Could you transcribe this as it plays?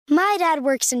My dad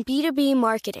works in B2B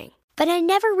marketing, but I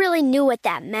never really knew what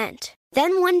that meant.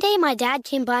 Then one day, my dad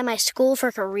came by my school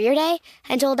for career day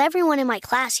and told everyone in my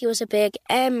class he was a big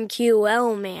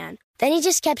MQL man. Then he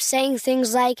just kept saying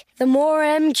things like, the more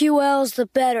MQLs, the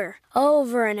better,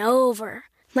 over and over.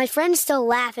 My friends still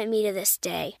laugh at me to this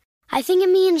day. I think it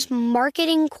means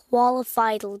marketing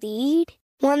qualified lead.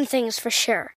 One thing's for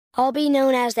sure, I'll be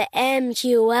known as the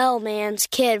MQL man's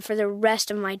kid for the rest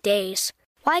of my days.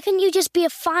 Why couldn't you just be a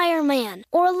fireman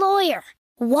or a lawyer?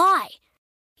 Why?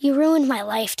 You ruined my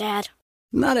life, Dad.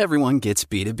 Not everyone gets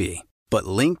B2B, but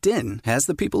LinkedIn has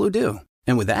the people who do.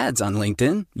 And with ads on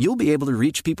LinkedIn, you'll be able to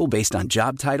reach people based on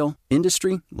job title,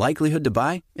 industry, likelihood to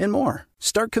buy, and more.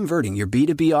 Start converting your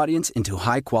B2B audience into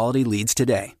high-quality leads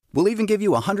today. We'll even give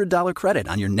you a $100 credit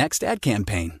on your next ad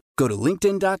campaign. Go to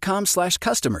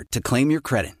linkedin.com/customer to claim your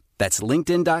credit. That's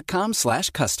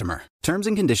linkedin.com/customer. Terms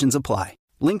and conditions apply.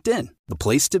 LinkedIn, the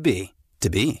place to be, to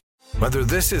be. Whether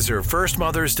this is her first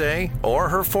Mother's Day or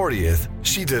her 40th,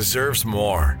 she deserves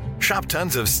more. Shop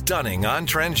tons of stunning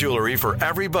on-trend jewelry for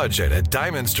every budget at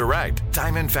Diamonds Direct.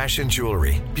 Diamond fashion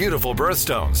jewelry, beautiful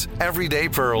birthstones, everyday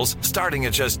pearls starting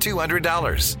at just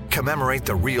 $200. Commemorate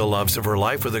the real loves of her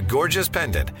life with a gorgeous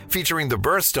pendant featuring the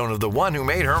birthstone of the one who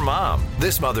made her mom.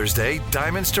 This Mother's Day,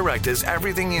 Diamonds Direct is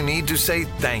everything you need to say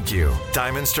thank you.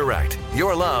 Diamonds Direct,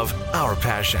 your love, our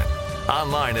passion.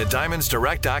 Online at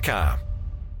diamondsdirect.com.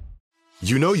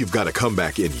 You know you've got a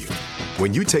comeback in you.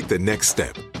 When you take the next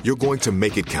step, you're going to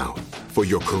make it count. For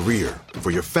your career, for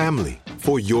your family,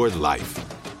 for your life.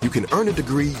 You can earn a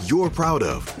degree you're proud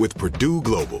of with Purdue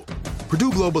Global.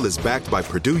 Purdue Global is backed by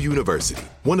Purdue University,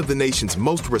 one of the nation's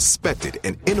most respected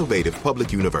and innovative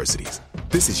public universities.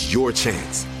 This is your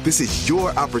chance. This is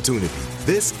your opportunity.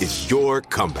 This is your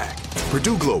comeback.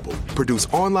 Purdue Global, Purdue's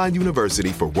online university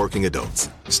for working adults.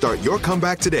 Start your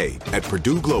comeback today at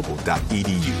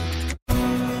purdueglobal.edu.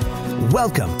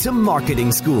 Welcome to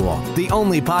Marketing School, the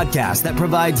only podcast that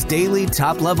provides daily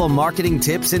top-level marketing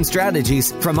tips and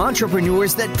strategies from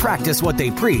entrepreneurs that practice what they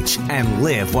preach and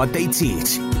live what they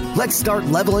teach. Let's start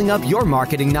leveling up your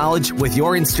marketing knowledge with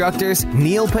your instructors,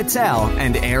 Neil Patel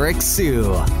and Eric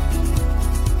Sue.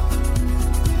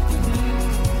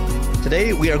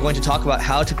 Today, we are going to talk about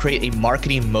how to create a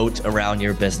marketing moat around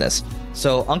your business.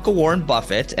 So Uncle Warren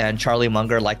Buffett and Charlie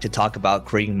Munger like to talk about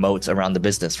creating moats around the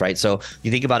business, right? So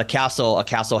you think about a castle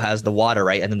has the water,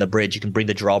 right? And then the bridge, you can bring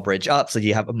the drawbridge up. So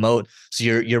you have a moat. So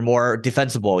you're more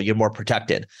defensible, you're more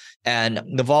protected. And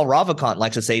Naval Ravikant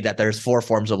likes to say that there's 4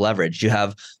 forms of leverage. You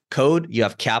have code, you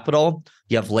have capital,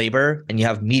 you have labor, and you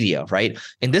have media, right?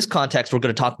 In this context, we're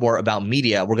going to talk more about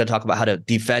media. We're going to talk about how to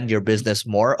defend your business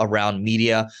more around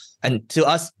media. And to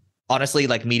us, honestly,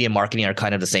 like media and marketing are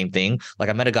kind of the same thing. Like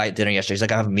I met a guy at dinner yesterday. He's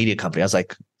like, I have a media company. I was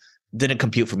like, didn't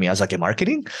compute for me. I was like, in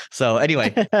marketing? So anyway,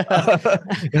 go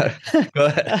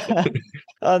ahead.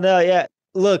 Oh, no. Yeah.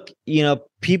 Look,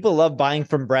 people love buying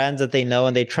from brands that they know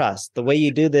and they trust. The way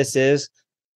you do this is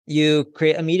you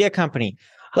create a media company.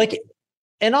 Like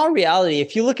in all reality,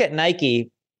 if you look at Nike,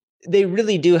 they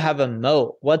really do have a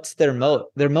moat. What's their moat?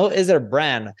 Their moat is their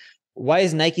brand. Why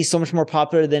is Nike so much more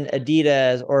popular than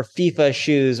Adidas or FIFA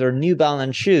shoes or New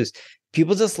Balance shoes?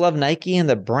 People just love Nike and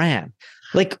the brand.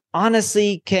 Like,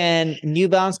 honestly, can New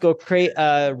Balance go create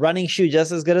a running shoe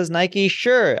just as good as Nike?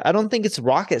 Sure. I don't think it's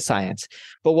rocket science.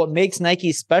 But what makes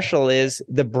Nike special is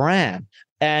the brand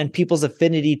and people's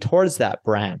affinity towards that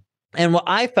brand. And what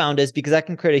I found is, because I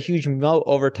can create a huge moat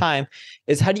over time,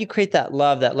 is how do you create that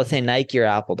love that, let's say, Nike or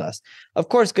Apple does? Of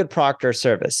course, good product or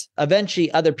service.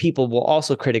 Eventually, other people will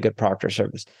also create a good product or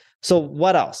service. So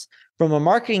what else? From a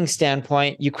marketing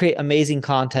standpoint, you create amazing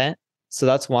content. So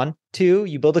that's 1. 2,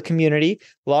 you build a community.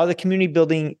 A lot of the community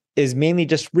building is mainly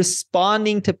just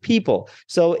responding to people.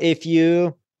 So if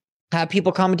you have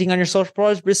people commenting on your social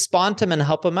posts, respond to them and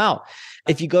help them out.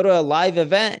 If you go to a live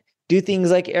event, do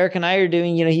things like Eric and I are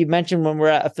doing. He mentioned when we're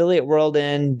at Affiliate World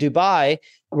in Dubai,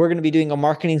 we're going to be doing a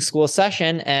marketing school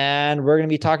session and we're going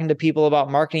to be talking to people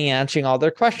about marketing and answering all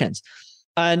their questions.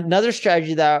 Another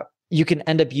strategy that you can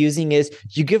end up using is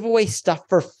you give away stuff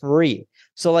for free.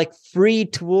 So like free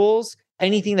tools,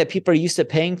 anything that people are used to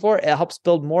paying for, it helps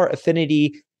build more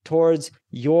affinity towards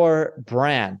your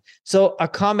brand. So a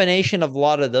combination of a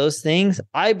lot of those things,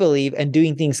 I believe, and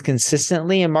doing things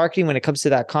consistently in marketing when it comes to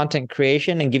that content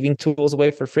creation and giving tools away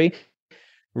for free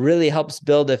really helps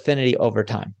build affinity over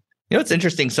time. It's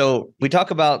interesting. So we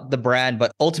talk about the brand,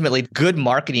 but ultimately good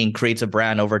marketing creates a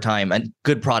brand over time, and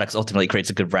good products ultimately creates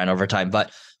a good brand over time.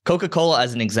 But Coca-Cola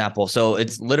as an example. So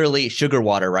it's literally sugar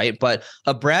water, right? But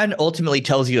a brand ultimately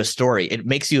tells you a story. It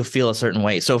makes you feel a certain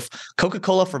way. So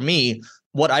Coca-Cola for me,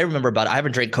 what I remember about it, I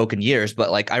haven't drank Coke in years,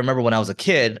 but like I remember when I was a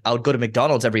kid, I would go to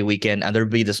McDonald's every weekend and there'd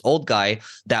be this old guy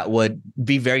that would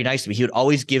be very nice to me. He would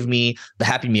always give me the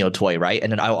Happy Meal toy, right?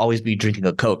 And then I would always be drinking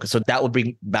a Coke. So that would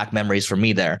bring back memories for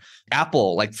me there.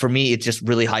 Apple, like for me, it's just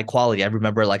really high quality. I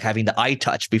remember like having the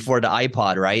iTouch before the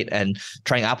iPod, right? And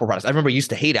trying Apple products. I remember I used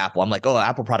to hate Apple. I'm like, oh,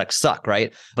 Apple products suck,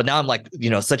 right? But now I'm like,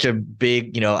 such a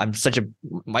big,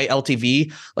 my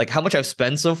LTV, like how much I've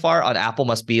spent so far on Apple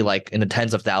must be like in the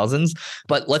tens of thousands.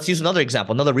 But let's use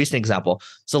another recent example.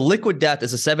 So Liquid Death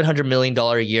is a $700 million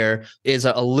a year, is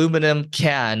an aluminum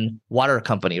can water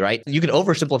company, right? You can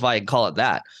oversimplify and call it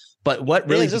that. But what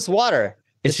really is just water.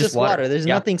 It's just water. There's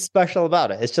nothing special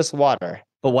about it. It's just water.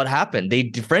 But what happened? They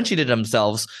differentiated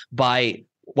themselves by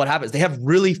what happens. They have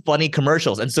really funny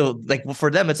commercials. And so like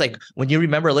for them, it's like when you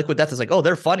remember Liquid Death, it's like, oh,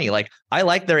 they're funny. Like I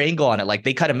like their angle on it. Like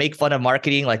they kind of make fun of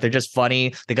marketing. Like they're just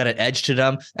funny. They got an edge to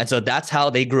them. And so that's how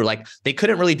they grew. Like they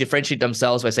couldn't really differentiate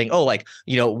themselves by saying, oh, like,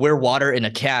 we're water in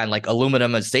a can, like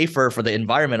aluminum is safer for the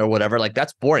environment or whatever. Like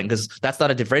that's boring because that's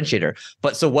not a differentiator.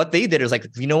 But so what they did is like,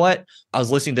 you know what? I was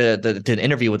listening to an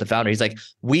interview with the founder. He's like,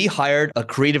 we hired a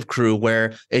creative crew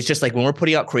where it's just like when we're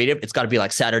putting out creative, it's got to be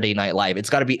like Saturday Night Live. It's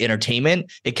got to be entertainment.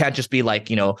 It can't just be like,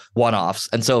 one-offs.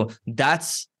 And so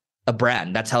that's a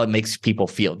brand. That's how it makes people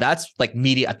feel. That's like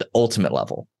media at the ultimate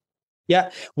level.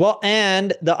 Yeah. Well,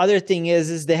 and the other thing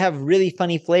is they have really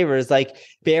funny flavors like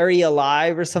Berry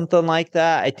Alive or something like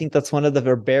that. I think that's one of the,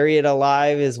 or Berry It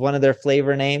Alive is one of their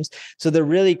flavor names. So they're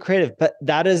really creative, but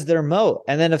that is their moat.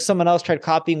 And then if someone else tried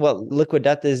copying what Liquid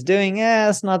Death is doing,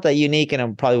 it's not that unique and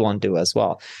it probably won't do as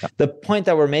well. Yeah. The point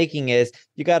that we're making is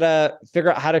you got to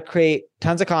figure out how to create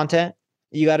tons of content.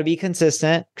 You got to be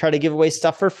consistent, try to give away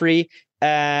stuff for free,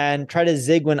 and try to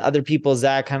zig when other people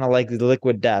zag, kind of like the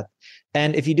Liquid Death.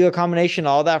 And if you do a combination of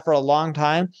all that for a long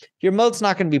time, your moat's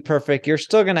not going to be perfect. You're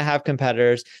still going to have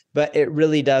competitors, but it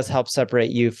really does help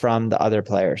separate you from the other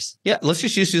players. Yeah, let's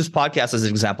just use this podcast as an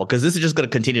example, because this is just going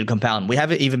to continue to compound. We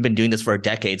haven't even been doing this for a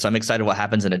decade, so I'm excited what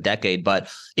happens in a decade.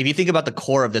 But if you think about the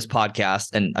core of this podcast,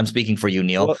 and I'm speaking for you,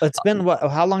 Neil. Well, it's been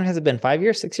how long has it been? 5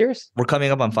 years, 6 years? We're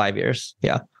coming up on 5 years.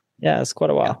 Yeah. Yeah, it's quite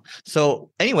a while. Yeah.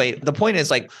 So anyway, the point is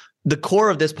like the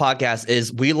core of this podcast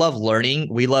is we love learning,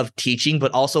 we love teaching,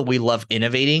 but also we love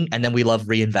innovating, and then we love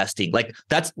reinvesting. Like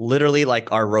that's literally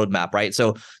like our roadmap, right?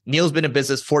 So Neil's been in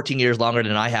business 14 years longer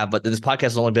than I have, but this podcast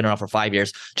has only been around for 5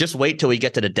 years. Just wait till we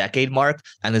get to the decade mark,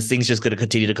 and this thing's just going to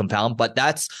continue to compound. But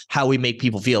that's how we make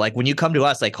people feel. Like when you come to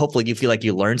us, like hopefully you feel like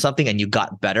you learned something and you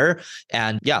got better.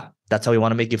 And yeah, that's how we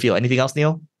want to make you feel. Anything else,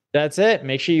 Neil? That's it.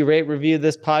 Make sure you rate, review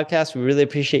this podcast. We really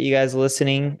appreciate you guys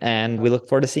listening, and we look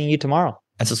forward to seeing you tomorrow.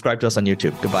 And subscribe to us on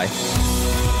YouTube. Goodbye.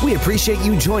 We appreciate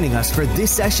you joining us for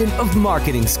this session of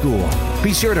Marketing School.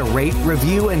 Be sure to rate,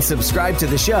 review, and subscribe to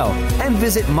the show, and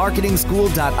visit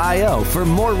marketingschool.io for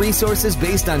more resources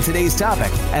based on today's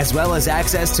topic, as well as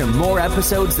access to more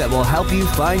episodes that will help you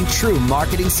find true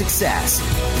marketing success.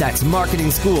 That's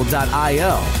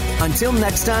marketingschool.io. Until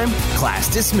next time,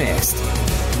 class dismissed.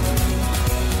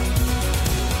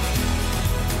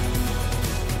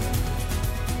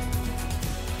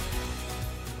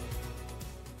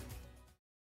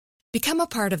 Become a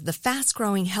part of the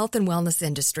fast-growing health and wellness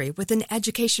industry with an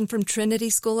education from Trinity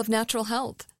School of Natural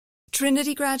Health.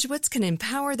 Trinity graduates can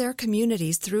empower their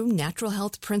communities through natural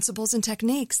health principles and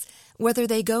techniques, whether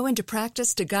they go into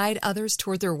practice to guide others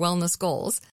toward their wellness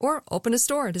goals or open a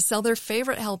store to sell their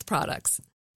favorite health products.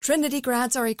 Trinity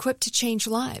grads are equipped to change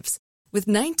lives. With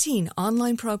 19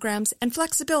 online programs and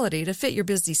flexibility to fit your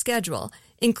busy schedule,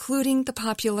 including the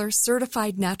popular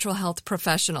Certified Natural Health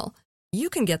Professional, you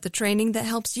can get the training that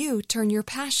helps you turn your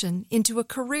passion into a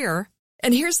career.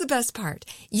 And here's the best part.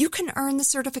 You can earn the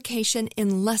certification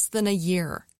in less than a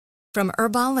year. From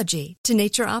herbology to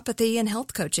naturopathy and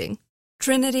health coaching,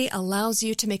 Trinity allows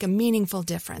you to make a meaningful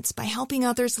difference by helping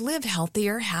others live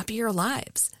healthier, happier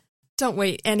lives. Don't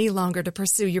wait any longer to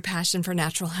pursue your passion for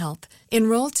natural health.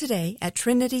 Enroll today at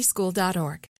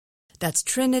trinityschool.org. That's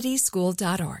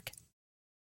trinityschool.org.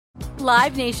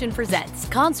 Live Nation presents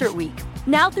Concert Week.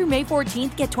 Now through May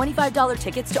 14th, get $25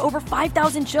 tickets to over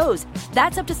 5,000 shows.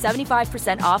 That's up to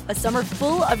 75% off a summer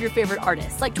full of your favorite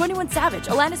artists like 21 Savage,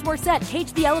 Alanis Morissette,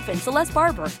 Cage the Elephant, Celeste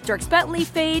Barber, Dierks Bentley,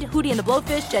 Fade, Hootie and the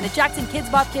Blowfish, Janet Jackson,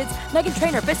 Kidz Bop Kids, Meghan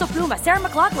Trainor, Bissell Pluma, Sarah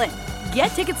McLachlan. Get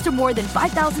tickets to more than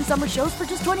 5,000 summer shows for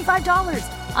just $25.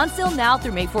 Until now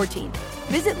through May 14th.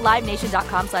 Visit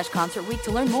LiveNation.com/Concert Week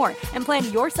to learn more and plan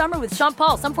your summer with Sean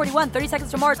Paul, Sum 41, 30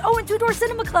 Seconds to Mars, and Two Door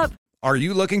Cinema Club. Are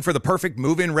you looking for the perfect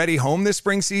move-in ready home this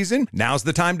spring season? Now's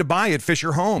the time to buy at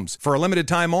Fisher Homes. For a limited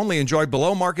time only, enjoy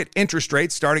below-market interest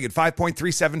rates starting at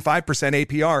 5.375%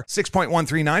 APR,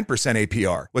 6.139%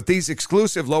 APR. With these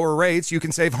exclusive lower rates, you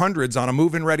can save hundreds on a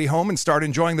move-in ready home and start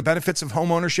enjoying the benefits of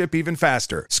home ownership even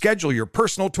faster. Schedule your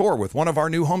personal tour with one of our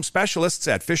new home specialists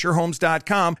at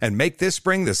FisherHomes.com and make this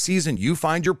spring the season you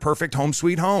find your perfect home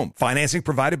sweet home. Financing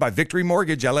provided by Victory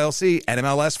Mortgage, LLC,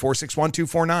 NMLS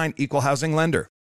 461249, Equal Housing Lender.